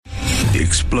The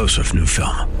explosive new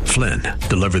film, Flynn,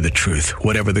 deliver the truth,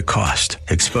 whatever the cost,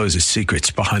 exposes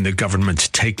secrets behind the government's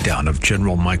takedown of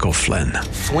General Michael Flynn.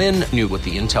 Flynn knew what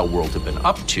the intel world had been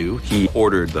up to. He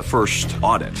ordered the first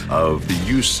audit of the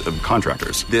use of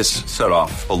contractors. This set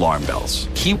off alarm bells.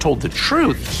 He told the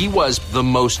truth. He was the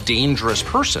most dangerous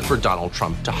person for Donald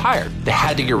Trump to hire. They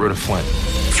had to get rid of Flynn.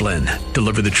 Flynn,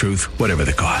 deliver the truth, whatever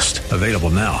the cost. Available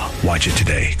now. Watch it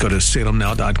today. Go to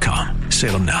salemnow.com.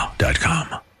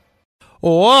 salemnow.com.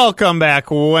 Welcome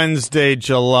back. Wednesday,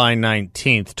 July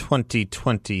 19th,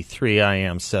 2023. I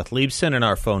am Seth Leibson, and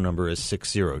our phone number is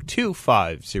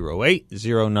 602-508-0960,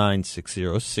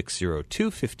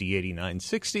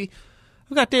 602-5089-60.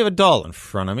 I've got David Dahl in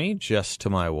front of me, just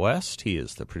to my west. He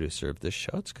is the producer of this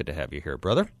show. It's good to have you here,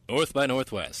 brother. North by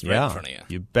Northwest, right in front of you.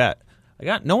 You bet. I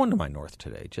got no one to my north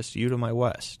today, just you to my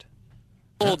west.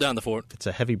 Hold down the fort. It's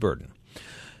a heavy burden.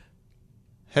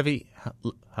 Heavy,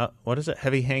 what is it?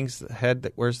 Heavy hangs the head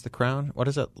that wears the crown? What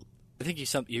is it? I think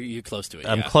you're close to it.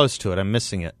 I'm close to it. I'm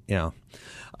missing it. Yeah.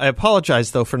 I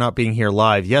apologize, though, for not being here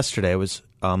live yesterday. I was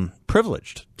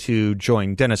privileged to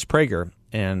join Dennis Prager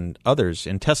and others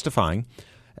in testifying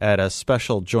at a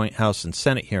special joint House and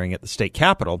Senate hearing at the state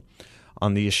capitol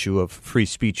on the issue of free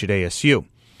speech at ASU.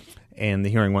 And the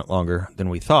hearing went longer than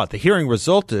we thought. The hearing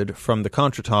resulted from the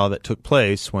contretemps that took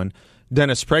place when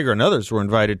Dennis Prager and others were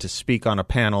invited to speak on a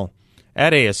panel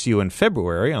at ASU in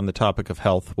February on the topic of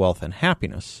health, wealth, and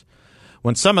happiness.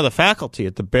 When some of the faculty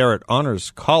at the Barrett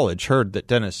Honors College heard that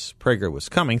Dennis Prager was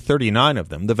coming, 39 of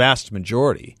them, the vast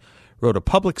majority, wrote a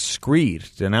public screed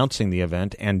denouncing the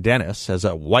event and Dennis as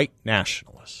a white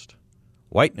nationalist.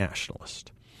 White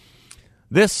nationalist.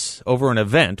 This over an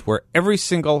event where every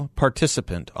single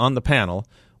participant on the panel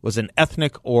was an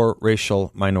ethnic or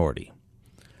racial minority.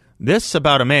 This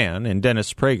about a man in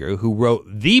Dennis Prager who wrote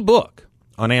the book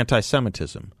on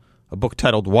anti-Semitism, a book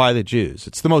titled Why the Jews.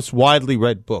 It's the most widely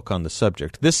read book on the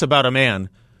subject. This about a man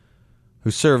who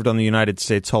served on the United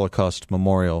States Holocaust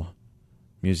Memorial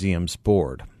Museum's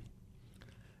board.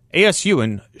 ASU,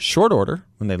 in short order,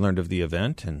 when they learned of the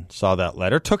event and saw that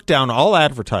letter, took down all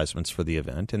advertisements for the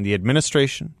event, and the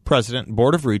administration, president, and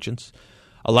board of regents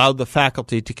allowed the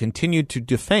faculty to continue to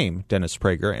defame Dennis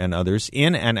Prager and others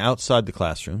in and outside the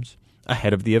classrooms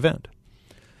ahead of the event.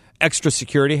 Extra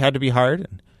security had to be hired,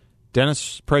 and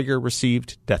Dennis Prager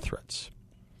received death threats.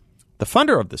 The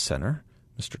funder of the center,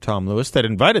 Mr. Tom Lewis, that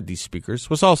invited these speakers,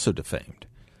 was also defamed.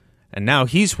 And now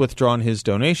he's withdrawn his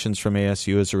donations from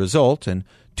ASU as a result, and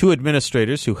two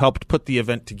administrators who helped put the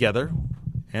event together,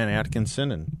 Ann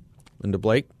Atkinson and Linda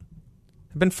Blake,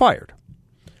 have been fired.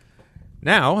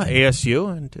 Now,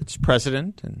 ASU and its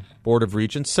president and board of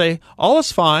regents say all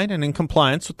is fine and in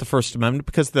compliance with the First Amendment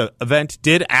because the event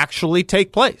did actually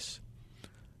take place.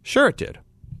 Sure it did.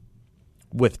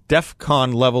 With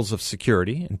DEFCON levels of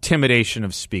security, intimidation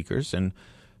of speakers, and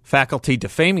faculty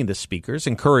defaming the speakers,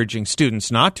 encouraging students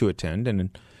not to attend,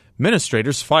 and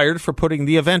administrators fired for putting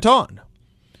the event on.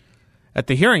 At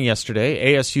the hearing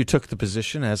yesterday, ASU took the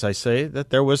position, as I say, that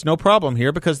there was no problem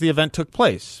here because the event took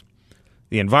place.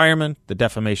 The environment, the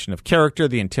defamation of character,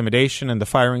 the intimidation, and the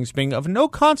firings being of no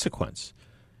consequence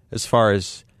as far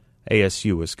as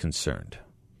ASU was concerned.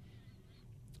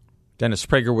 Dennis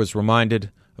Prager was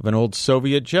reminded of an old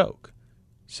Soviet joke.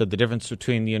 He said the difference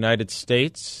between the United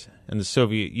States and the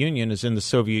Soviet Union is in the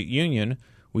Soviet Union,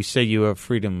 we say you have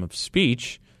freedom of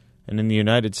speech, and in the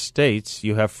United States,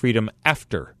 you have freedom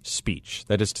after speech.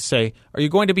 That is to say, are you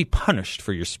going to be punished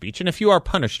for your speech? And if you are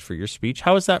punished for your speech,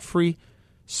 how is that free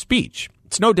speech?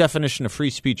 It's no definition of free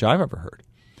speech I've ever heard.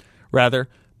 Rather,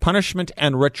 punishment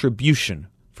and retribution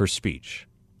for speech.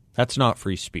 That's not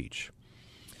free speech.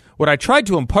 What I tried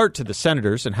to impart to the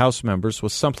senators and House members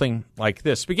was something like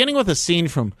this, beginning with a scene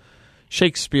from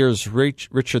Shakespeare's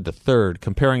Richard III,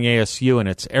 comparing ASU and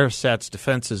its ersatz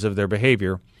defenses of their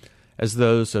behavior as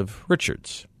those of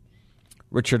Richard's.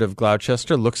 Richard of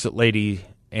Gloucester looks at Lady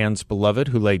Anne's beloved,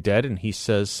 who lay dead, and he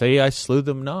says, "Say I slew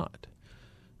them not."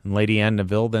 And Lady Anne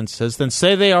Neville then says, "Then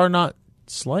say they are not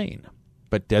slain,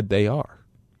 but dead they are."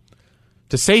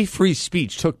 To say free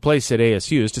speech took place at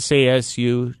ASU is to say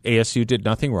ASU did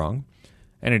nothing wrong,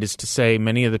 and it is to say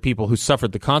many of the people who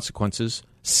suffered the consequences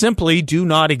simply do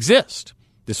not exist.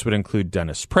 This would include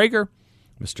Dennis Prager,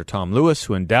 Mr. Tom Lewis,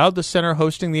 who endowed the center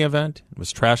hosting the event and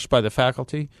was trashed by the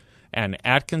faculty, Ann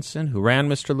Atkinson, who ran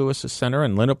Mr. Lewis's center,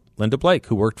 and Linda Blake,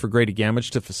 who worked for Grady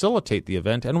Gamage to facilitate the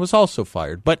event and was also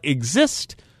fired. But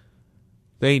exist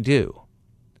they do.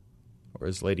 Or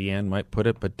as Lady Anne might put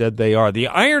it, but dead they are. The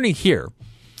irony here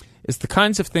is the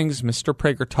kinds of things Mr.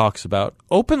 Prager talks about,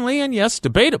 openly and yes,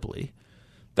 debatably,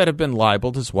 that have been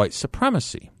libeled as white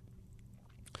supremacy.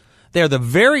 They are the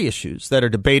very issues that are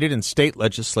debated in state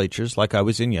legislatures, like I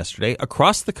was in yesterday,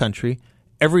 across the country,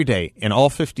 every day in all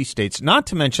 50 states, not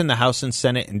to mention the House and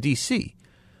Senate in D.C.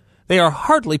 They are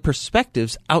hardly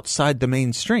perspectives outside the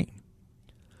mainstream.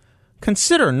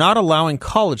 Consider not allowing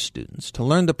college students to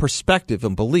learn the perspective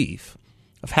and belief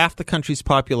of half the country's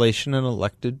population and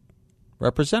elected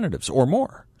representatives or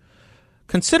more.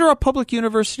 Consider a public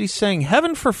university saying,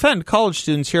 heaven forfend college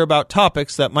students hear about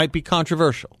topics that might be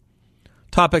controversial,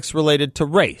 topics related to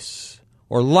race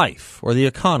or life or the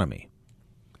economy.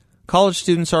 College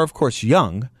students are, of course,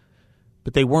 young,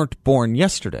 but they weren't born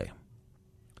yesterday.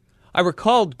 I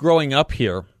recalled growing up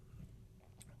here,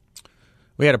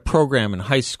 we had a program in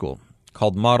high school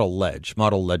called Model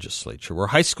Legislature, where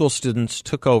high school students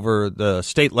took over the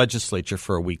state legislature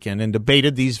for a weekend and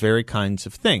debated these very kinds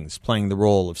of things, playing the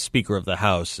role of Speaker of the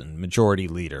House and Majority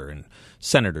Leader and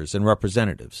senators and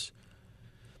representatives.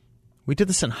 We did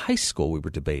this in high school. We were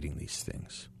debating these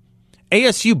things.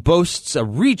 ASU boasts a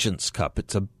Regents Cup.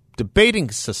 It's a debating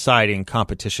society and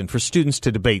competition for students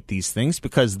to debate these things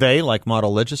because they, like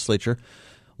Model Legislature,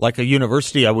 like a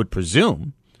university, I would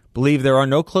presume, believe there are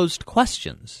no closed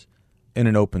questions in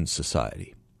an open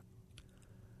society.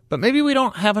 But maybe we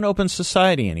don't have an open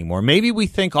society anymore. Maybe we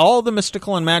think all the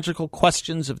mystical and magical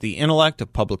questions of the intellect,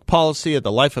 of public policy, of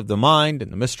the life of the mind,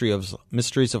 and the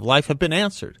mysteries of life have been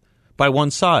answered by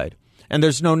one side, and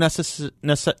there's no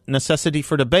necessity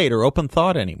for debate or open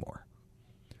thought anymore.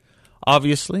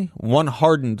 Obviously, one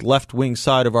hardened left-wing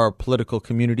side of our political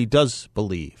community does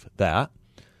believe that.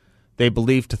 They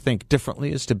believe to think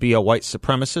differently is to be a white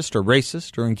supremacist or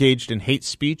racist or engaged in hate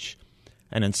speech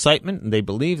and incitement, and they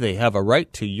believe they have a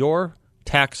right to your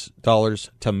tax dollars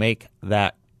to make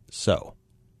that so.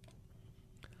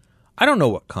 I don't know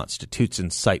what constitutes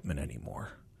incitement anymore.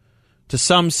 To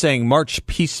some, saying march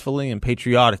peacefully and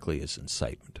patriotically is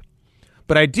incitement.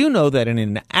 But I do know that in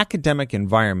an academic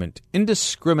environment,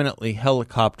 indiscriminately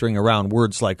helicoptering around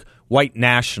words like white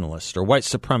nationalist or white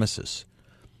supremacist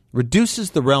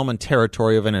reduces the realm and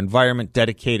territory of an environment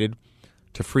dedicated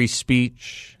to free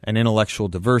speech and intellectual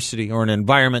diversity, or an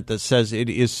environment that says it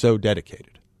is so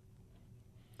dedicated.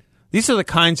 These are the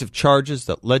kinds of charges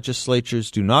that legislatures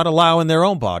do not allow in their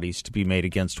own bodies to be made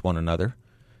against one another.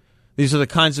 These are the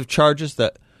kinds of charges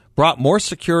that brought more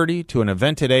security to an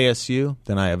event at ASU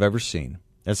than I have ever seen.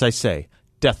 As I say,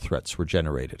 death threats were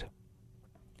generated.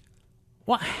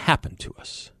 What happened to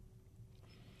us?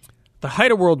 The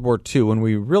height of World War II, when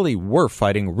we really were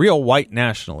fighting real white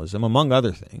nationalism, among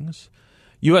other things,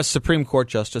 U.S. Supreme Court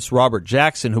Justice Robert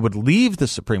Jackson, who would leave the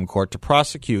Supreme Court to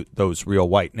prosecute those real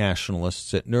white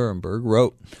nationalists at Nuremberg,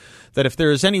 wrote that if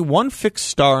there is any one fixed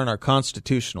star in our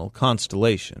constitutional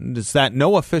constellation, it is that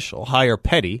no official, high or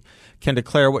petty, can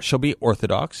declare what shall be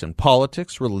orthodox in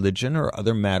politics, religion, or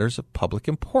other matters of public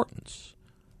importance.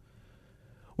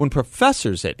 When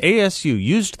professors at ASU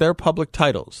used their public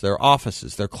titles, their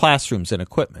offices, their classrooms, and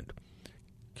equipment,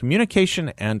 communication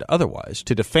and otherwise,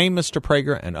 to defame Mr.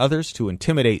 Prager and others, to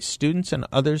intimidate students and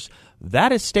others,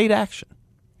 that is state action.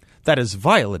 That is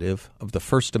violative of the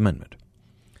First Amendment.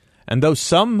 And though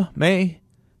some may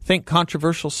think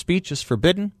controversial speech is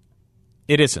forbidden,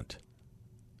 it isn't. There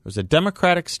was a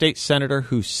Democratic state senator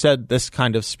who said this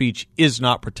kind of speech is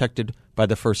not protected by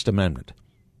the First Amendment.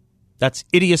 That's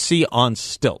idiocy on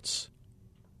stilts.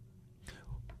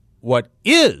 What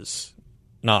is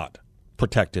not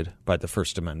protected by the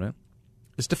First Amendment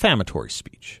is defamatory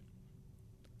speech.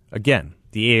 Again,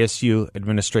 the ASU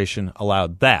administration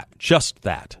allowed that, just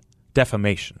that,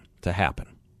 defamation to happen.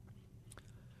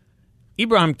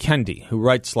 Ibram Kendi, who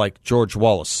writes like George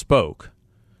Wallace spoke,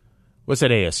 was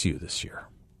at ASU this year.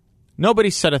 Nobody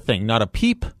said a thing, not a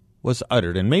peep was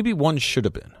uttered, and maybe one should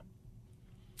have been.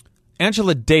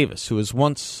 Angela Davis, who was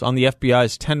once on the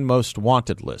FBI's 10 most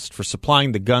wanted list for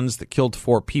supplying the guns that killed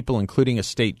 4 people, including a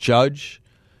state judge,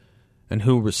 and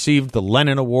who received the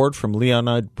Lenin Award from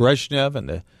Leonid Brezhnev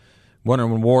and won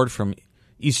an award from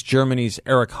East Germany's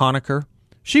Erich Honecker,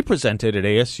 she presented at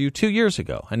ASU 2 years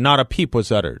ago, and not a peep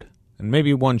was uttered, and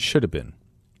maybe one should have been.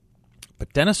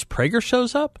 But Dennis Prager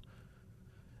shows up,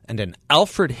 and an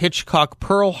Alfred Hitchcock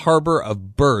Pearl Harbor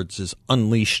of birds is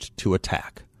unleashed to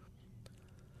attack.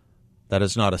 That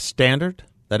is not a standard.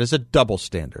 That is a double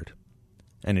standard.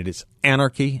 And it is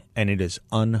anarchy, and it is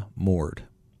unmoored.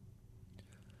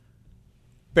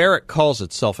 Barrett calls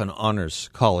itself an honors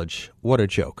college. What a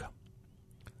joke.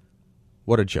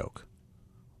 What a joke.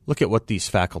 Look at what these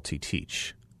faculty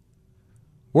teach.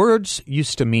 Words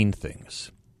used to mean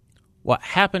things. What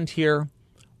happened here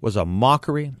was a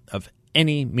mockery of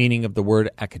any meaning of the word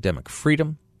academic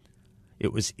freedom.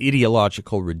 It was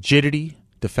ideological rigidity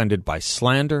defended by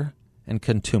slander and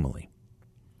contumely.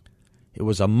 It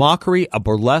was a mockery, a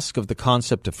burlesque of the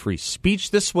concept of free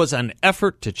speech. This was an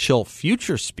effort to chill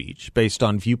future speech based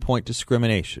on viewpoint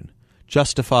discrimination,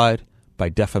 justified by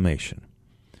defamation.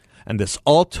 And this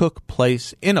all took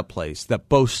place in a place that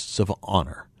boasts of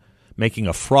honor, making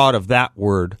a fraud of that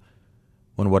word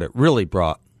when what it really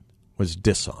brought was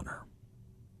dishonor.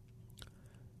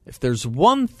 If there's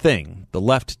one thing the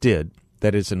left did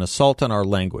that is an assault on our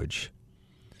language,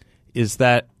 is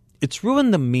that it's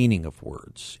ruined the meaning of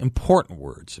words, important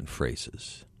words and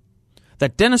phrases.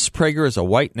 That Dennis Prager is a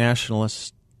white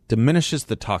nationalist diminishes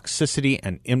the toxicity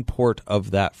and import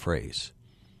of that phrase.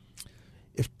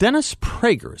 If Dennis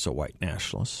Prager is a white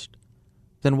nationalist,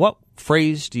 then what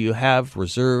phrase do you have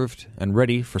reserved and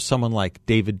ready for someone like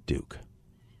David Duke?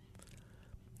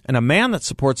 And a man that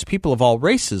supports people of all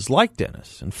races like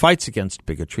Dennis and fights against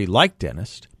bigotry like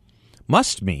Dennis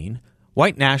must mean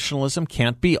white nationalism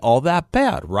can't be all that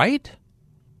bad, right?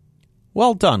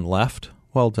 Well done, left.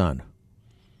 Well done.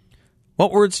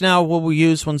 What words now will we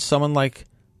use when someone like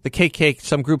the KKK,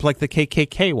 some group like the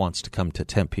KKK wants to come to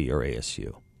Tempe or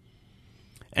ASU?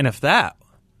 And if that,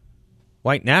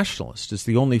 white nationalist, is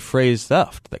the only phrase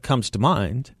left that comes to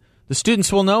mind, the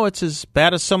students will know it's as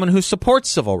bad as someone who supports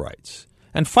civil rights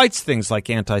and fights things like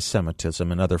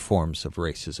anti-Semitism and other forms of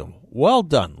racism. Well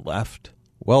done, left.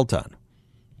 Well done.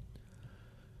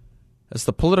 As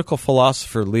the political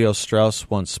philosopher Leo Strauss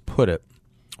once put it,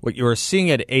 what you are seeing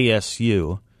at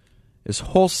ASU is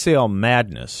wholesale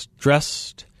madness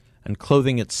dressed and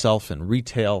clothing itself in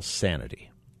retail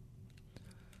sanity.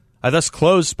 I thus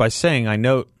closed by saying I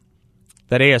note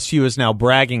that ASU is now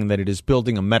bragging that it is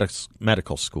building a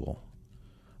medical school.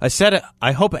 I said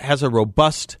I hope it has a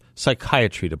robust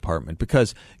psychiatry department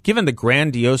because given the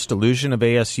grandiose delusion of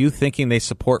ASU thinking they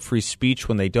support free speech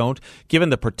when they don't, given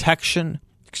the projection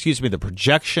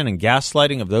and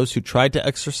gaslighting of those who tried to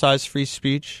exercise free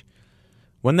speech,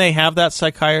 when they have that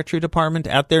psychiatry department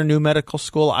at their new medical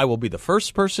school, I will be the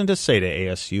first person to say to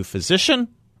ASU, physician,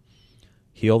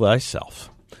 heal thyself.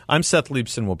 I'm Seth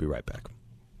Leibson. We'll be right back.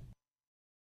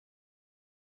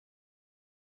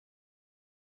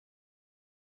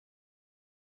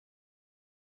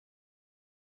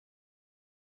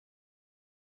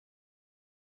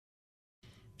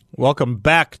 Welcome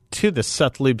back to the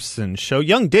Seth Leibson Show.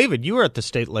 Young David, you were at the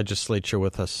state legislature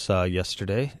with us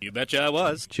yesterday. You betcha I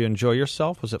was. Did you enjoy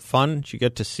yourself? Was it fun? Did you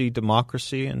get to see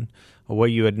democracy in a way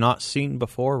you had not seen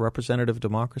before, representative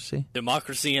democracy?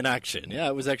 Democracy in action. Yeah,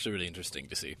 it was actually really interesting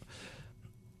to see.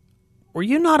 Were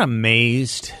you not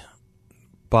amazed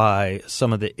by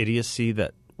some of the idiocy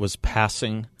that was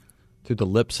passing through the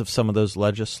lips of some of those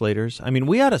legislators? I mean,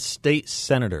 we had a state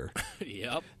senator.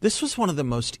 Yep. This was one of the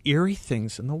most eerie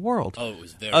things in the world. Oh, it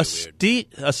was very weird.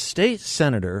 A state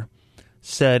senator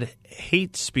said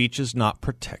hate speech is not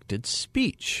protected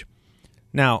speech.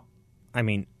 Now, I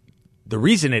mean, the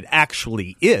reason it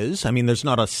actually is, I mean, there's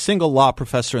not a single law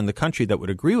professor in the country that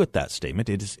would agree with that statement.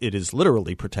 It is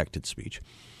literally protected speech.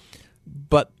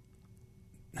 But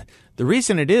the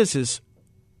reason it is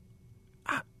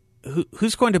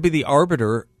who's going to be the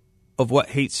arbiter of what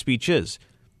hate speech is?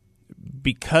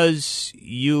 Because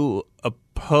you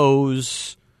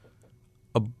oppose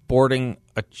aborting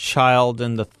a child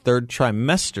in the third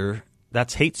trimester,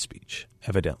 that's hate speech,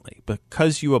 evidently.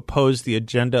 Because you oppose the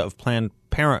agenda of Planned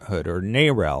Parenthood or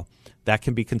NARAL, that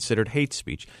can be considered hate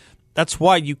speech. That's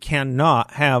why you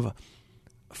cannot have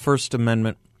a First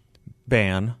Amendment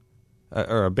ban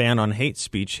or a ban on hate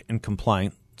speech in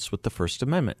compliance with the First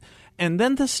Amendment. And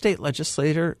then the state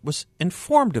legislator was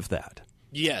informed of that.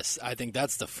 Yes, I think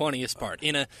that's the funniest part.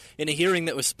 In a hearing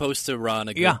that was supposed to run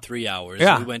a good 3 hours,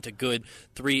 we went a good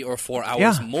 3 or 4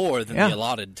 hours more than the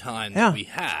allotted time that we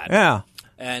had. Yeah.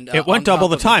 And it went double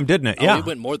the time, didn't it? Yeah. It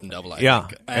went more than double, I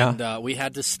think. And we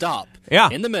had to stop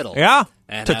in the middle. Yeah.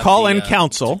 And to call in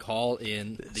counsel. To call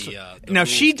in the now,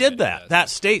 she did that. That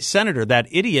state senator, that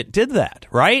idiot, did that,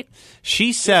 right?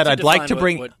 She said, I'd like to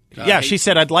bring... she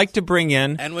said, I'd like to bring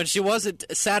in... And when she wasn't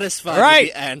satisfied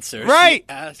with the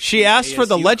answer, she asked for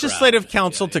the legislative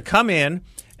council to come in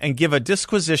and give a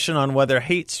disquisition on whether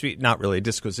hate speech, not really a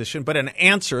disquisition, but an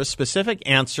answer, a specific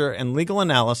answer and legal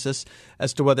analysis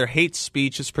as to whether hate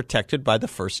speech is protected by the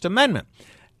First Amendment.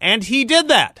 And he did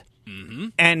that. Mm-hmm.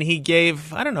 And he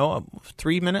gave, I don't know, a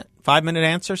 3-minute, 5-minute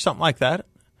answer, something like that.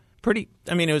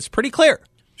 It was pretty clear.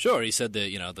 Sure, he said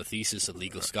that, the thesis of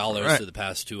legal scholars for the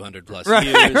past 200-plus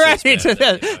years. Has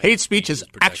been hate speech is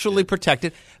actually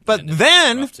protected. But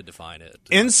then, to define it.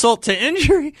 Insult to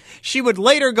injury, she would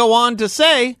later go on to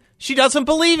say she doesn't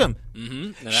believe him.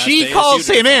 Mm-hmm. She calls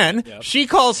him in. Yep. She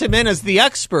calls him in as the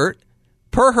expert,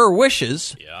 per her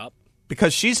wishes,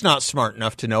 because she's not smart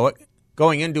enough to know it,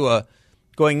 going into a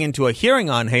going into a hearing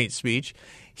on hate speech.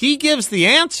 He gives the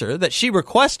answer that she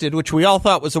requested, which we all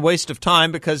thought was a waste of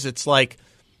time because it's like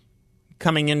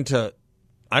coming into,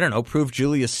 I don't know, prove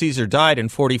Julius Caesar died in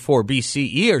 44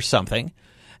 BCE or something.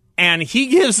 And he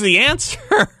gives the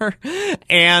answer,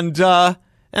 and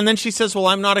then she says, well,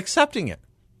 I'm not accepting it.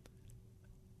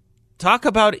 Talk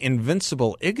about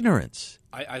invincible ignorance.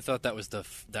 I thought that was the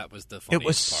funniest It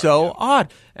was part, so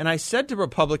odd. And I said to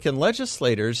Republican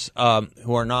legislators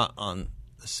who are not on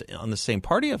the same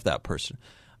party of that person,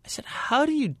 I said, how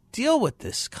do you deal with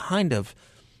this kind of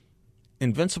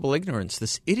invincible ignorance,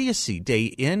 this idiocy day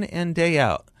in and day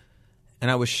out? And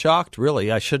I was shocked,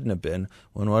 really, I shouldn't have been,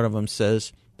 when one of them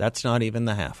says, that's not even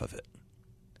the half of it.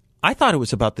 I thought it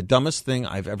was about the dumbest thing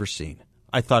I've ever seen.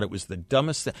 I thought it was the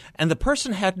dumbest thing. And the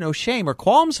person had no shame or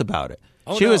qualms about it.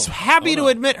 She was happy to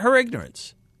admit her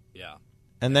ignorance. Yeah.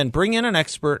 And then bring in an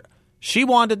expert. She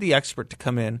wanted the expert to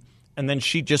come in, and then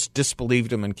she just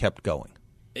disbelieved him and kept going.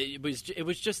 It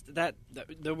was just that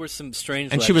there were some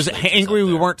strange. And she was angry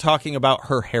we weren't talking about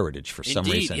her heritage for some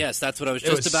reason. Yes, that's what I was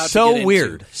just about to so get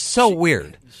weird. into. So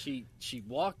weird. She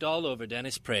walked all over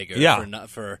Dennis Prager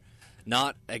for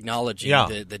not acknowledging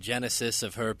the genesis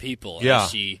of her people as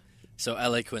she so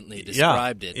eloquently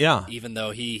described it. Yeah. Even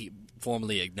though he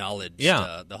formally acknowledged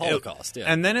the Holocaust.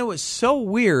 And then it was so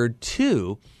weird,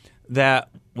 too, that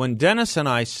when Dennis and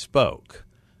I spoke,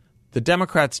 the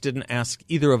Democrats didn't ask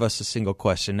either of us a single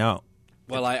question. Now,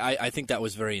 well, I think that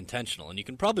was very intentional, and you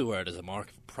can probably wear it as a mark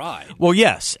of pride. Well,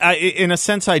 yes. In a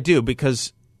sense, I do,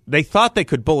 because they thought they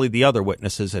could bully the other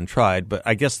witnesses and tried, but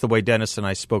I guess the way Dennis and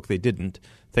I spoke, they didn't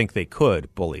think they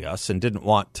could bully us and didn't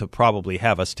want to probably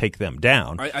have us take them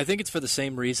down. I think it's for the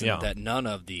same reason that none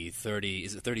of the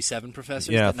 37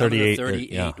 professors? Yeah, 38.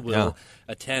 38 will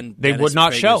attend They Dennis would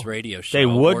not Prager's show. radio show. They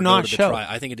would or not go to the show. trial.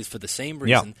 I think it is for the same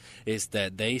reason, is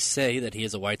that they say that he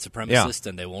is a white supremacist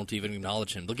and they won't even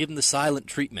acknowledge him. They'll give him the silent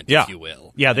treatment, if you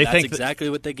will. Yeah, they think exactly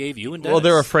what they gave you and Dennis. Well,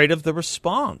 they're afraid of the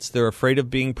response. They're afraid of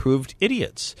being proved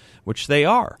idiots, which they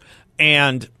are.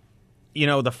 And, you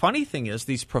know, the funny thing is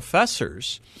these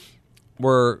professors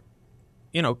were,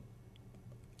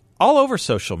 all over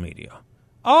social media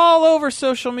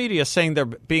saying they're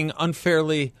being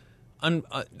unfairly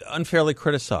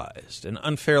criticized and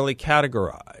unfairly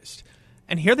categorized.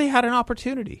 And here they had an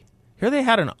opportunity.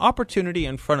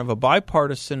 In front of a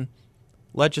bipartisan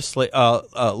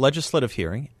legislative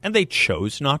hearing, and they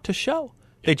chose not to show.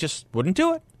 They just wouldn't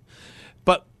do it.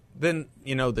 But then,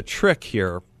 the trick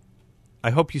here, I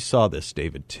hope you saw this,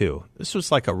 David, too. This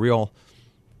was like a real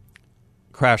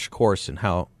crash course in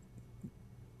how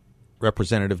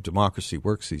representative democracy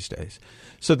works these days.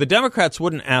 So the Democrats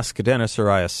wouldn't ask Dennis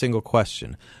or I a single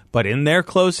question, but in their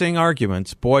closing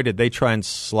arguments, boy, did they try and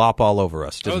slop all over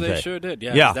us, didn't they? Oh, they sure did,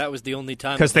 yeah. That was the only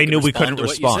time because they knew we couldn't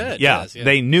respond.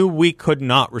 They knew we could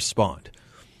not respond.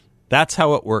 That's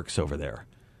how it works over there.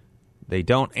 They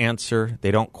don't answer, they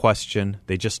don't question,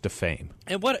 they just defame.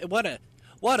 And what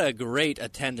a great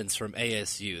attendance from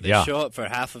ASU. They show up for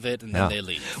half of it and then they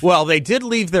leave. Well, they did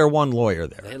leave their one lawyer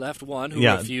there. They left one who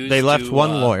refused they left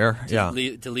one lawyer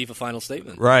to leave a final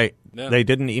statement. Right. Yeah. They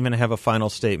didn't even have a final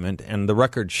statement, and the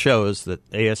record shows that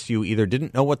ASU either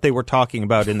didn't know what they were talking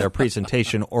about in their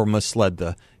presentation or misled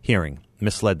the hearing,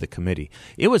 misled the committee.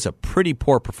 It was a pretty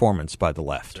poor performance by the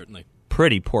left. Certainly.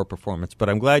 Pretty poor performance, but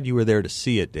I'm glad you were there to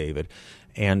see it, David.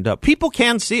 And people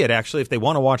can see it, actually, if they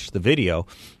want to watch the video.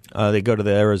 They go to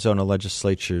the Arizona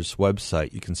Legislature's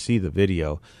website. You can see the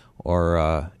video.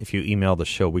 Or if you email the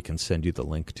show, we can send you the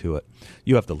link to it.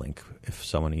 You have the link if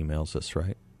someone emails us,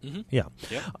 right? Mm-hmm. Yeah.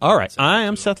 All right. I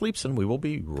am Seth Leibson. We will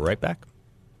be right back.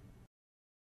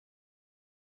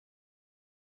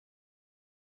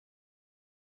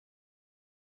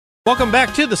 Welcome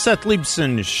back to the Seth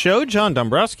Leibson Show. John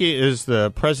Dombrowski is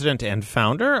the president and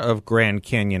founder of Grand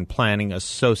Canyon Planning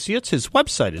Associates. His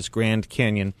website is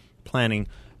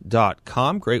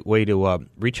grandcanyonplanning.com. Great way to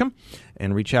reach him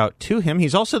and reach out to him.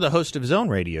 He's also the host of his own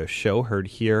radio show, heard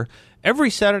here every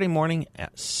Saturday morning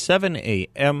at 7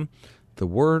 a.m., The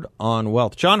Word on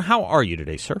Wealth. John, how are you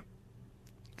today, sir?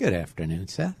 Good afternoon,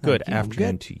 Seth. Good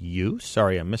afternoon to you.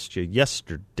 Sorry I missed you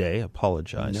yesterday.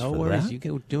 Apologize for that. No worries. You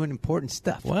go doing important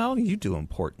stuff. Well, you do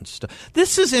important stuff.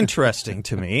 This is interesting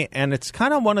to me, and it's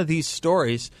kind of one of these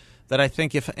stories that I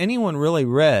think if anyone really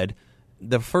read,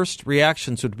 the first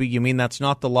reactions would be, you mean that's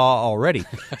not the law already?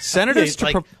 Senators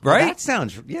right? Well, that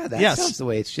sounds sounds the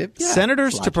way it should. Yeah,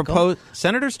 senators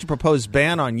to propose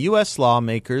ban on U.S.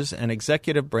 lawmakers and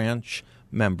executive branch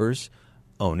members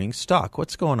owning stock.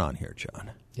 What's going on here, John?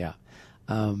 Yeah.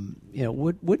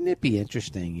 wouldn't it be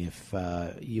interesting if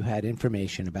you had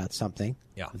information about something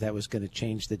that was going to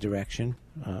change the direction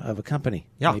of a company?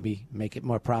 Yeah. Maybe make it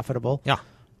more profitable. Yeah.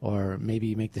 Or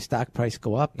maybe make the stock price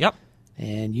go up. Yep.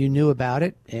 And you knew about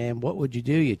it, and what would you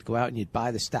do? You'd go out and you'd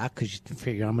buy the stock because you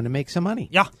figure I'm going to make some money.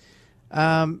 Yeah.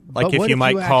 Like if you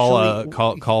might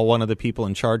call one of the people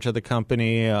in charge of the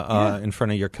company in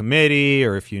front of your committee,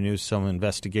 or if you knew some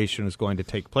investigation was going to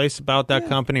take place about that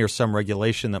company or some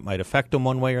regulation that might affect them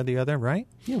one way or the other, right?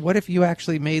 Yeah. What if you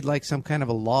actually made like some kind of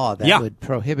a law that would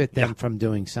prohibit them from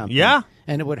doing something? Yeah.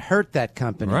 And it would hurt that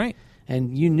company. Right.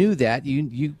 And you knew that.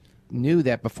 You knew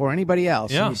that before anybody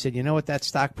else. Yeah. And you said, you know what, that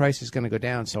stock price is going to go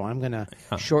down, so I'm going to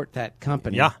short that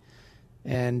company. Yeah.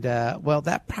 And,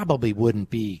 that probably wouldn't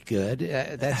be good.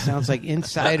 That sounds like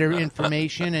insider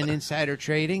information and insider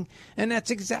trading, and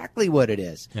that's exactly what it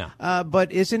is. Yeah.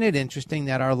 But isn't it interesting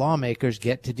that our lawmakers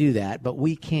get to do that, but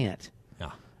we can't?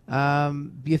 Yeah.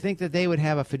 You think that they would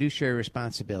have a fiduciary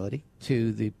responsibility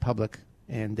to the public,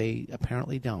 and they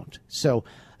apparently don't. So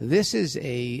this is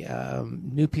a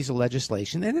new piece of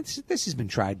legislation, and this has been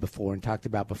tried before and talked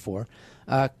about before.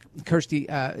 Kirsten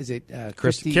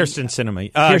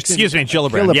Sinema.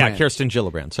 Gillibrand. Yeah, Kirsten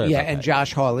Gillibrand. Sorry. Yeah, about and that.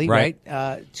 Josh Hawley, right?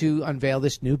 To unveil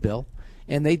this new bill,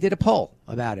 and they did a poll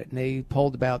about it, and they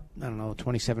polled about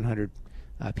 2,700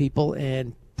 people,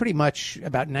 and pretty much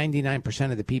about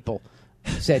 99% of the people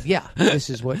said, yeah, this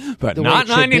is what. But not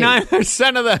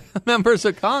 99% of the members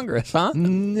of Congress, huh?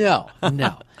 No.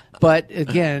 But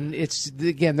again,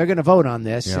 they're going to vote on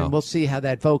this, and we'll see how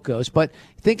that vote goes. But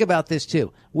think about this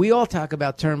too. We all talk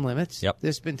about term limits. Yep.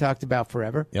 This has been talked about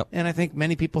forever. Yep. And I think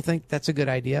many people think that's a good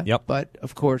idea. Yep. But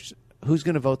of course, who's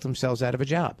going to vote themselves out of a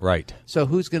job? Right. So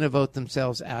who's going to vote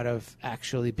themselves out of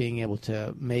actually being able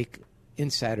to make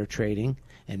insider trading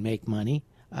and make money?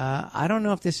 I don't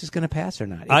know if this is going to pass or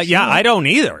not. I don't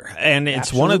either. And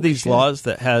it's one of these laws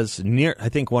that has I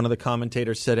think one of the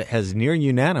commentators said it has near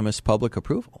unanimous public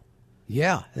approval.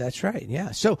 Yeah, that's right.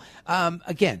 Yeah. So,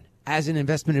 again, as an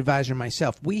investment advisor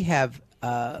myself, we have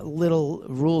little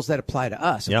rules that apply to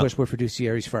us. Of course, we're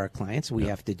fiduciaries for our clients. We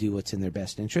have to do what's in their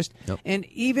best interest. Yep. And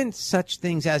even such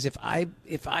things as if I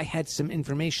had some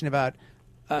information about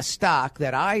a stock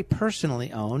that I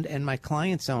personally owned and my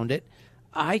clients owned it,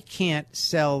 I can't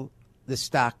sell the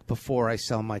stock before I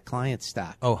sell my client's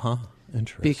stock. Oh, huh.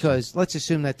 Interesting. Because let's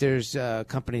assume that there's a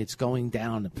company that's going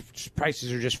down, the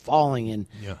prices are just falling,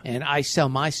 and I sell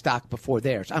my stock before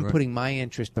theirs. I'm putting my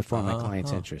interest before my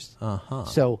client's interest.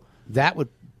 So that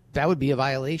would be a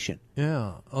violation.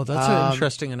 Yeah. Oh, that's an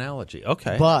interesting analogy.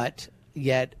 Okay. But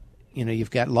yet,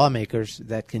 you've got lawmakers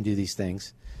that can do these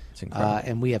things. It's incredible.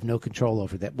 And we have no control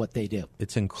over what they do.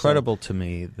 It's incredible to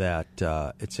me that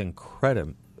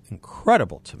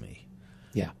incredible to me.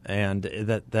 Yeah, and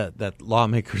that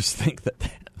lawmakers think that the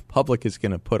public is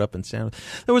going to put up and stand.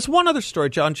 There was one other story,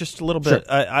 John, just a little bit. Sure.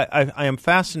 I am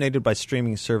fascinated by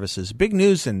streaming services. Big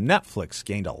news in Netflix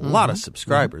gained a lot of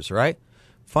subscribers, right?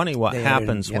 Funny what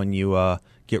happens when you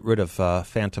get rid of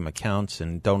phantom accounts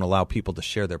and don't allow people to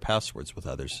share their passwords with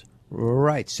others.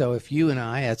 Right. So if you and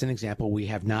I, as an example, we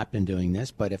have not been doing this,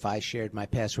 but if I shared my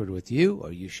password with you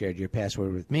or you shared your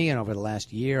password with me, and over the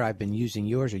last year I've been using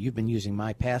yours or you've been using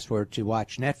my password to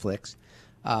watch Netflix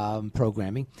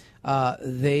programming,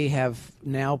 they have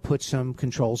now put some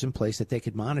controls in place that they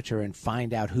could monitor and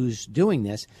find out who's doing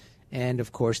this. And,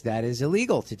 of course, that is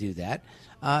illegal to do that.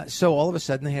 So all of a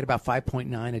sudden they had about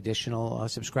 5.9 additional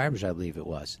subscribers, I believe it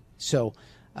was. So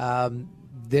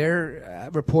they're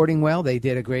reporting well. They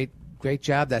did a great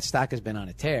job. That stock has been on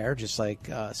a tear, just like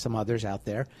some others out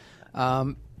there.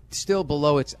 Still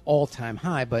below its all-time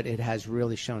high, but it has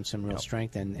really shown some real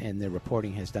strength, and the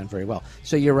reporting has done very well.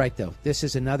 So you're right, though. This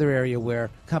is another area where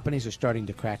companies are starting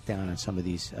to crack down on some of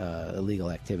these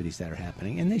illegal activities that are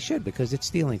happening, and they should, because it's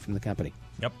stealing from the company.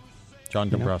 Yep. John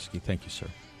Dombrowski, thank you, sir.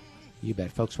 You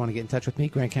bet. Folks want to get in touch with me,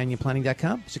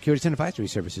 GrandCanyonPlanning.com. Securities and advisory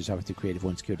services offered through Creative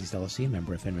One Securities LLC, a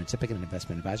member of FINRA and SIPC, and an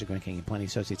investment advisor. Grand Canyon Planning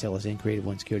Associates LLC and Creative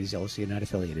One Securities LLC are not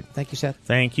affiliated. Thank you, Seth.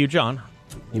 Thank you, John.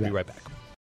 We'll be right back.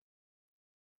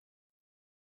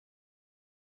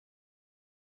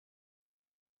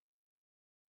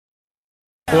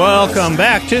 Welcome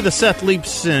back to the Seth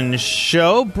Leibsohn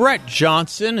Show. Brett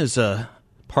Johnson is a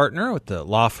partner with the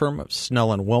law firm of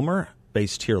Snell and Wilmer,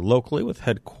 based here locally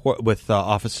with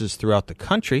offices throughout the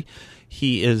country.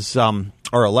 He is our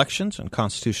elections and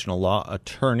constitutional law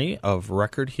attorney of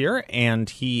record here, and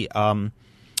his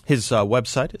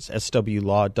website is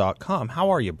swlaw.com. How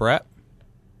are you, Brett?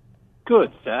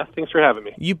 Good, Seth. Thanks for having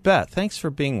me. You bet. Thanks for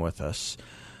being with us.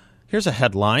 Here's a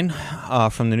headline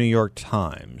from the New York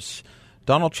Times.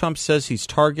 Donald Trump says he's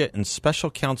target in special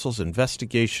counsel's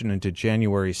investigation into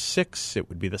January 6. It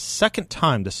would be the second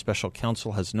time the special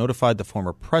counsel has notified the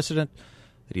former president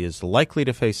that he is likely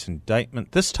to face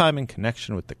indictment, this time in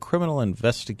connection with the criminal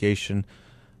investigation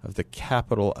of the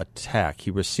Capitol attack.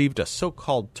 He received a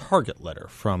so-called target letter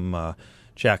from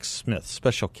Jack Smith,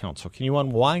 special counsel. Can you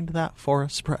unwind that for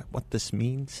us, Brett, what this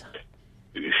means?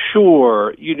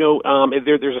 Sure.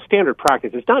 There's a standard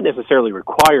practice. It's not necessarily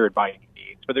required by any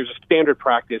means, but there's a standard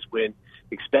practice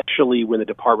especially when the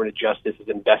Department of Justice is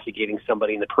investigating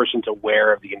somebody and the person's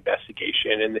aware of the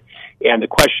investigation. And the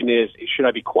question is, should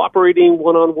I be cooperating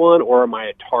one-on-one or am I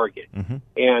a target? Mm-hmm.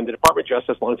 And the Department of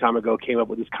Justice a long time ago came up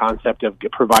with this concept of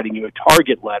providing you a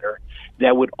target letter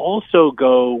that would also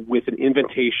go with an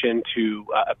invitation to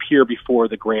appear before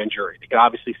the grand jury. They could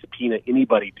obviously subpoena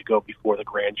anybody to go before the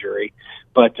grand jury,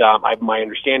 but my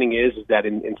understanding is that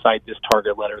inside this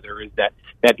target letter there is that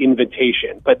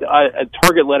invitation. But a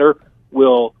target letter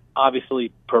will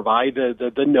obviously provide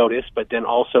the notice, but then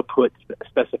also put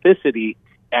specificity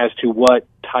as to what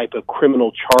type of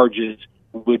criminal charges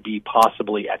would be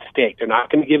possibly at stake. They're not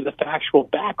going to give the factual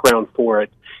background for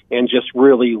it and just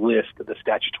really list the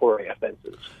statutory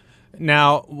offenses.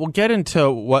 Now, we'll get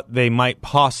into what they might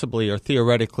possibly or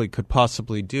theoretically could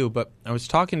possibly do, but I was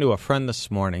talking to a friend this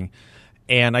morning,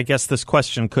 and I guess this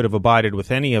question could have abided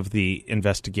with any of the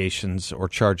investigations or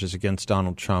charges against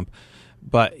Donald Trump.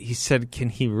 But he said,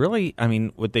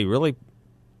 would they really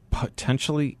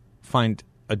potentially find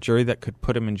a jury that could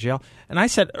put him in jail? And I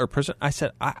said,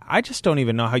 I just don't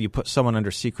even know how you put someone under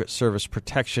Secret Service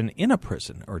protection in a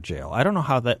prison or jail. I don't know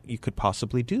how that you could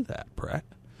possibly do that, Brett.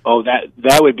 Oh,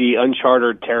 that would be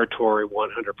uncharted territory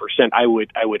 100%. I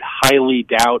would highly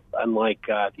doubt, unlike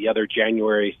the other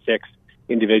January 6th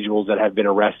individuals that have been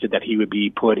arrested, that he would be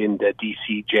put in the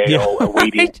D.C. jail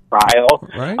awaiting trial.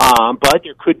 Right. But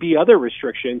there could be other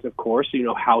restrictions, of course,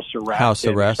 house arrest.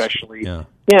 Especially.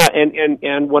 Yeah, and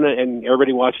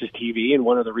everybody watches TV, and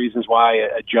one of the reasons why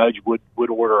a judge would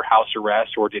order house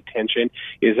arrest or detention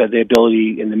is that the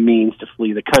ability and the means to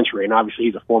flee the country. And obviously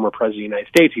he's a former president of the United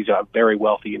States. He's a very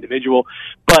wealthy individual.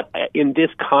 But in this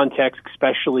context,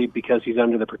 especially because he's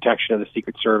under the protection of the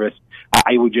Secret Service,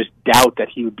 I would just doubt that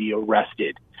he would be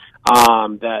arrested.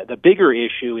 The bigger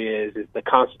issue is the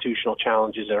constitutional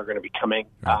challenges that are going to be coming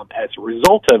as a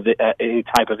result of any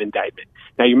type of indictment.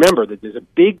 Now, you remember that there's a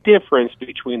big difference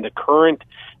between the current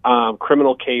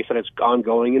criminal case that is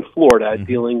ongoing in Florida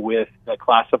dealing with the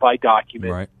classified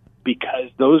documents, because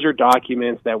those are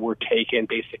documents that were taken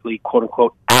basically, quote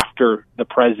unquote, after the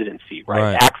presidency,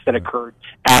 acts that occurred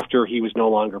after he was no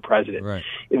longer president.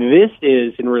 This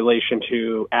is in relation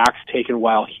to acts taken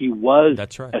while he was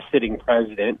a sitting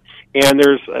president. And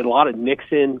there's a lot of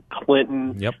Nixon,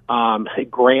 Clinton,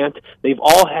 Grant. They've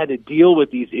all had to deal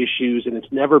with these issues, and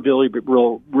it's never really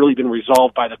been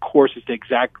resolved by the courts as to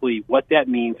exactly what that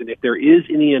means and if there is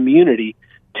any immunity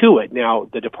to it. Now,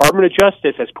 the Department of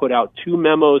Justice has put out two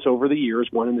memos over the years,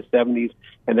 one in the 70s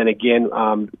and then again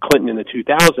Clinton in the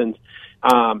 2000s,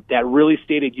 that really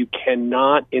stated you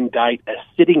cannot indict a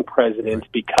sitting president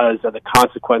because of the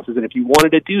consequences. And if you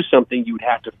wanted to do something, you would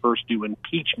have to first do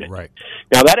impeachment.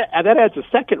 Now, that adds a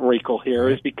second wrinkle here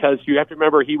is because you have to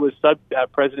remember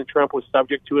President Trump was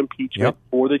subject to impeachment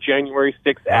for the January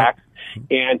 6th acts.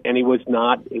 And he was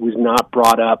not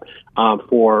brought up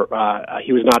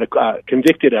he was not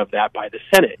convicted of that by the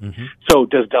Senate. So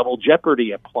does double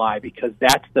jeopardy apply? Because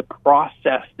that's the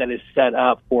process that is set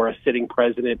up for a sitting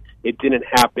president. It didn't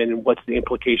happen, and what's the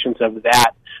implications of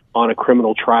that on a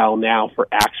criminal trial now for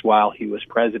acts while he was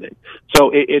president? So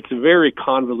it's very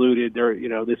convoluted.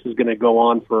 This is going to go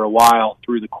on for a while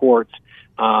through the courts.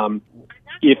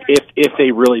 If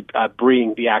they really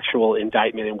bring the actual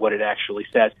indictment and what it actually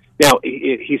says. Now,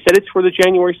 he said it's for the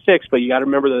January 6th, but you got to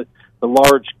remember the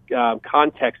large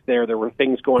context there. There were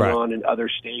things going on in other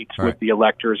states with the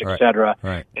electors, et cetera.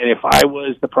 And if I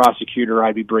was the prosecutor,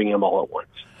 I'd be bringing them all at once.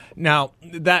 Now,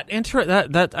 that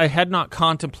I had not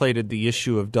contemplated the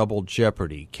issue of double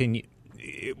jeopardy.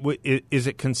 Is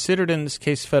it considered in this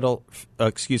case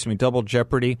double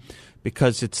jeopardy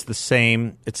because it's the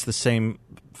same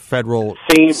federal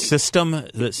system?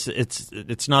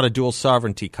 It's not a dual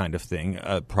sovereignty kind of thing,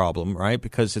 problem, right?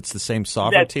 Because it's the same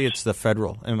sovereignty. It's the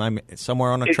federal. Am I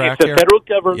somewhere on a track here? It's the federal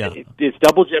government. Yeah. It's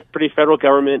double jeopardy, federal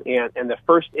government, and the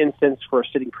first instance for a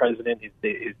sitting president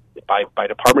is by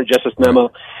Department of Justice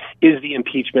memo is the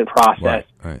impeachment process.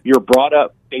 You're brought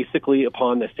up basically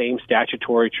upon the same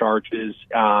statutory charges,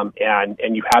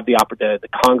 and you have the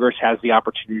Congress has the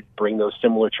opportunity to bring those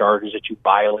similar charges that you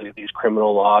violated these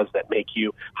criminal laws that make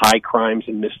you high crimes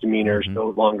and misdemeanors no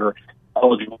longer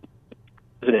eligible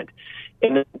president.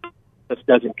 and this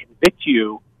doesn't convict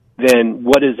you, then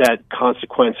what is that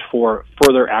consequence for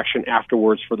further action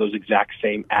afterwards for those exact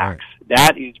same acts? Right.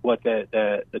 That is what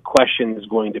the question is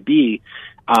going to be.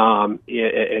 And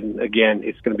again,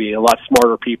 it's going to be a lot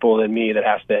smarter people than me that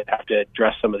have to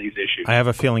address some of these issues. I have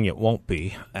a feeling it won't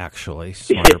be, actually,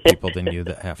 smarter people than you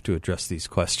that have to address these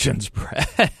questions,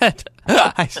 Brett.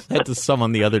 I said to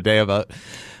someone the other day about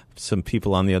some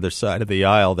people on the other side of the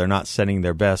aisle, they're not sending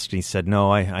their best. And he said,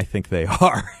 no, I think they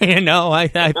are.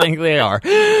 I think they are.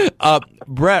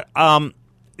 Brett,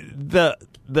 the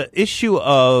issue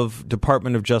of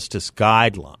Department of Justice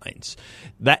guidelines,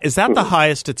 is that the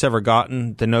highest it's ever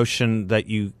gotten? The notion that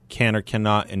you can or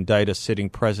cannot indict a sitting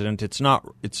president. It's not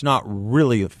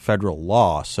really a federal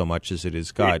law so much as it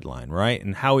is guideline, right?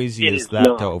 And how easy is that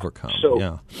to overcome?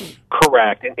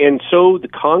 Correct. And so the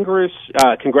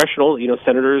congressional,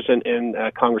 senators and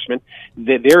congressmen,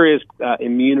 there is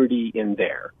immunity in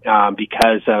there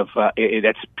because of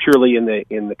that's purely in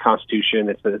the Constitution.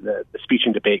 It's the speech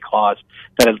and debate clause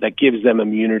that gives them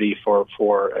immunity for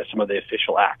some of the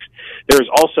official acts. There is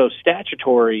also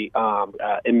statutory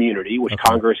immunity, which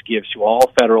Congress gives to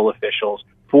all federal officials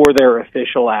for their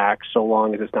official acts, so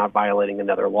long as it's not violating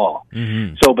another law.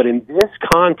 Mm-hmm. So, but in this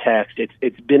context,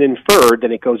 it's been inferred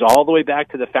that it goes all the way back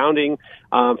to the founding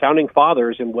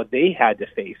fathers and what they had to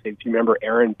face. If you remember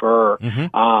Aaron Burr,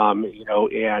 and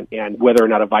whether or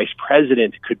not a vice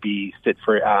president could be fit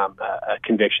for a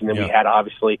conviction. Then we had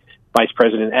obviously Vice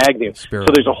President Agnew. So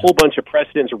there's a whole bunch of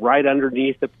precedents right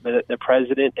underneath the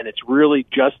president, and it's really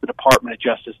just the Department of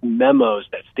Justice memos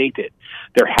that state it.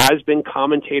 There has been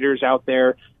commentators out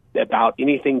there about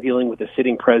anything dealing with the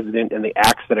sitting president and the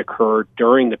acts that occurred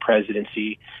during the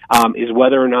presidency, is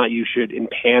whether or not you should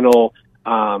impanel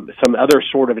some other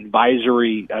sort of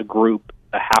advisory group,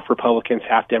 half Republicans,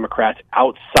 half Democrats,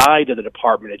 outside of the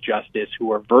Department of Justice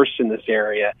who are versed in this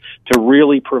area to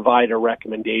really provide a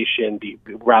recommendation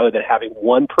rather than having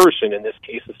one person, in this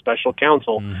case a special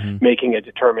counsel, making a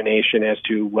determination as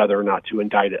to whether or not to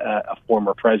indict a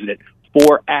former president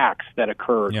for acts that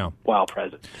occurred while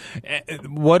president.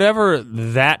 Whatever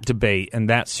that debate and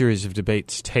that series of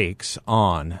debates takes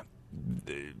on,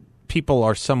 people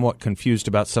are somewhat confused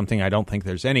about something I don't think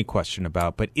there's any question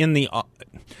about, but in the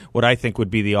what I think would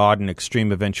be the odd and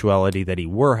extreme eventuality that he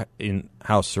were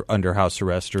under house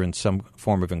arrest or in some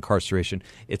form of incarceration,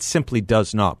 it simply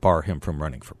does not bar him from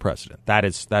running for president. That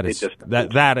is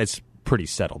pretty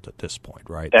settled at this point,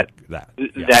 right?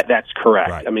 That's correct.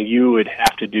 Right. I mean, you would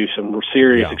have to do some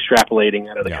serious extrapolating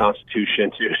out of the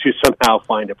Constitution to somehow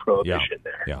find a prohibition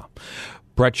there. Yeah.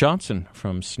 Brett Johnson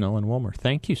from Snell and Wilmer.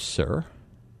 Thank you, sir.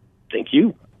 Thank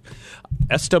you.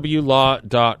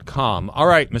 swlaw.com. All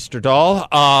right, Mr.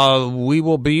 Dahl, we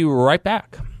will be right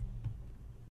back.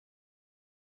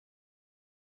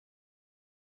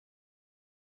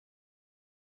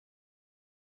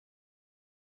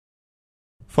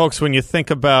 Folks, when you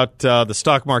think about the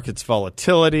stock market's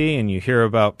volatility and you hear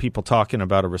about people talking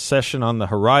about a recession on the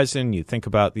horizon, you think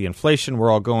about the inflation we're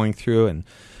all going through and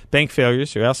bank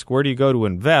failures, you ask, where do you go to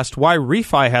invest?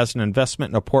 YRefy has an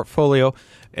investment in a portfolio.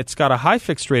 It's got a high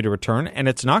fixed rate of return, and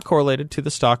it's not correlated to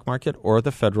the stock market or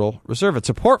the Federal Reserve. It's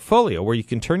a portfolio where you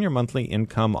can turn your monthly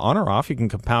income on or off. You can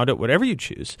compound it, whatever you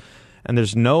choose, and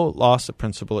there's no loss of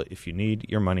principal if you need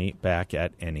your money back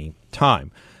at any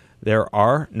time. There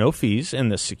are no fees in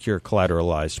this secure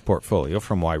collateralized portfolio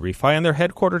from YRefy, and they're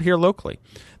headquartered here locally.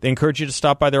 They encourage you to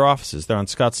stop by their offices. They're on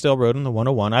Scottsdale Road in the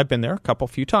 101. I've been there a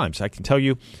few times. I can tell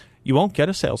you, you won't get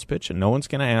a sales pitch, and no one's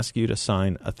going to ask you to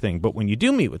sign a thing. But when you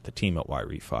do meet with the team at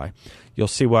YRefy, you'll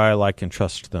see why I like and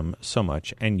trust them so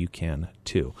much, and you can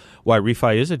too.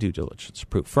 YRefy is a due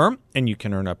diligence-approved firm, and you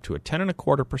can earn up to a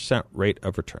 10.25% rate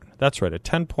of return. That's right, a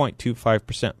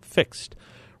 10.25% fixed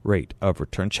rate of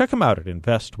return. Check them out at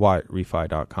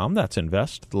investyrefy.com. That's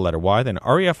invest, the letter Y, then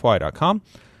refy.com,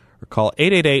 or call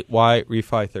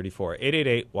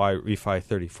 888-YREFI34,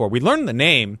 888-YREFI34. We learned the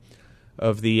name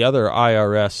of the other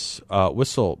IRS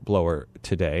whistleblower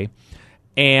today,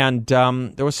 and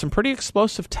there was some pretty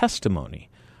explosive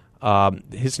testimony.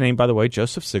 His name, by the way,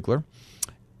 Joseph Ziegler.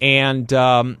 And,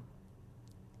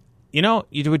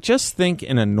 you would just think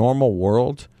in a normal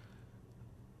world,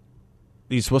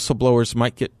 these whistleblowers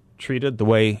might get treated the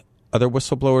way other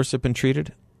whistleblowers have been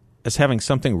treated, as having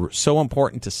something so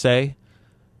important to say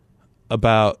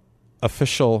about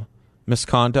official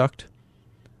misconduct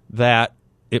that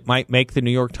it might make the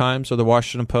New York Times or the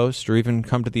Washington Post or even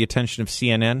come to the attention of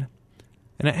CNN,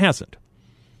 and it hasn't.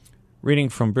 Reading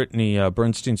from Brittany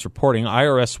Bernstein's reporting,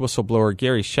 IRS whistleblower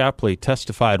Gary Shapley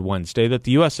testified Wednesday that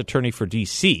the U.S. Attorney for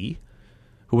D.C.,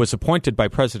 who was appointed by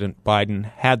President Biden,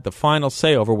 had the final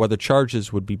say over whether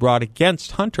charges would be brought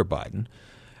against Hunter Biden,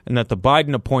 and that the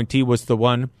Biden appointee was the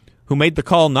one who made the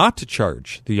call not to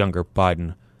charge the younger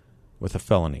Biden with a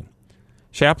felony.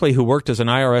 Shapley, who worked as an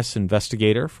IRS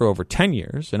investigator for over 10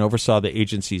 years and oversaw the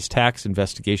agency's tax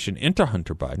investigation into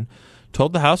Hunter Biden,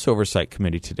 told the House Oversight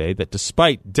Committee today that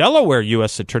despite Delaware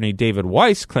U.S. Attorney David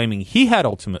Weiss claiming he had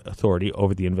ultimate authority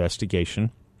over the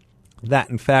investigation, that,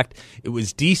 in fact, it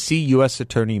was D.C. U.S.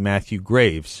 Attorney Matthew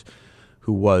Graves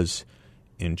who was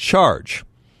in charge.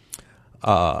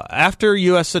 After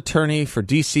U.S. Attorney for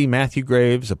D.C. Matthew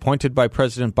Graves, appointed by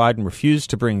President Biden,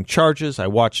 refused to bring charges, I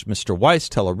watched Mr. Weiss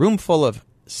tell a room full of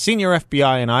senior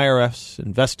FBI and IRS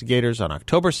investigators on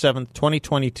October 7th,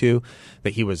 2022,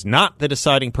 that he was not the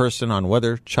deciding person on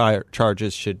whether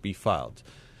charges should be filed.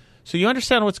 So you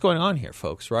understand what's going on here,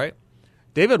 folks, right?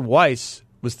 David Weiss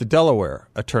was the Delaware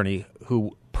attorney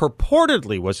who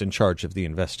purportedly was in charge of the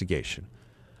investigation,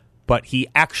 but he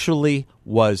actually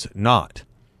was not.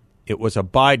 It was a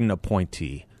Biden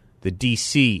appointee, the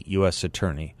D.C. U.S.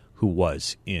 attorney, who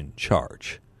was in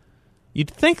charge. You'd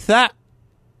think that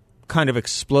kind of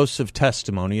explosive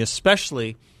testimony,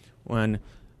 especially when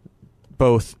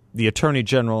both the Attorney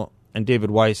General and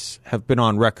David Weiss have been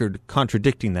on record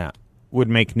contradicting that, would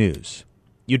make news.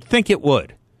 You'd think it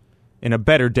would. In a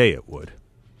better day, it would.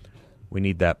 We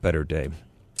need that better day.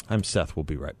 I'm Seth. We'll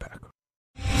be right back.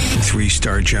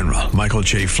 3-star General Michael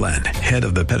J. Flynn, head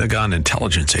of the Pentagon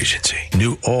Intelligence Agency,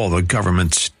 knew all the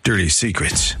government's dirty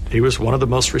secrets. He was one of the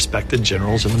most respected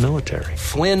generals in the military.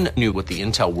 Flynn knew what the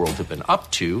intel world had been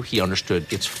up to. He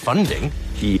understood its funding.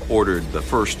 He ordered the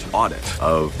first audit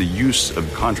of the use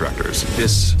of contractors.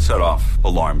 This set off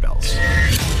alarm bells.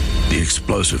 The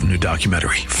explosive new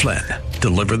documentary, Flynn,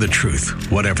 Deliver the Truth,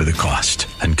 Whatever the Cost,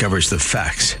 uncovers the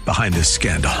facts behind this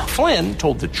scandal. Flynn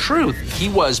told the truth. He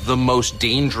was the most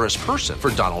dangerous person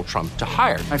for Donald Trump to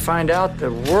hire. I find out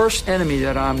the worst enemy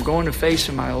that I'm going to face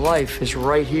in my life is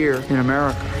right here in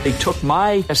America. They took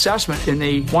my assessment and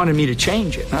they wanted me to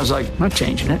change it. And I was like, I'm not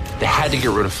changing it. They had to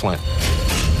get rid of Flynn.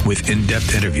 With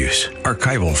in-depth interviews,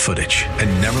 archival footage,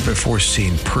 and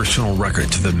never-before-seen personal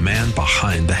records of the man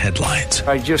behind the headlines.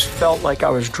 I just felt like I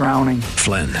was drowning.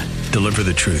 Flynn, Deliver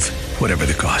the Truth, Whatever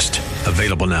the Cost.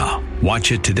 Available now.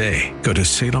 Watch it today. Go to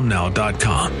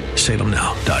salemnow.com.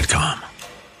 salemnow.com.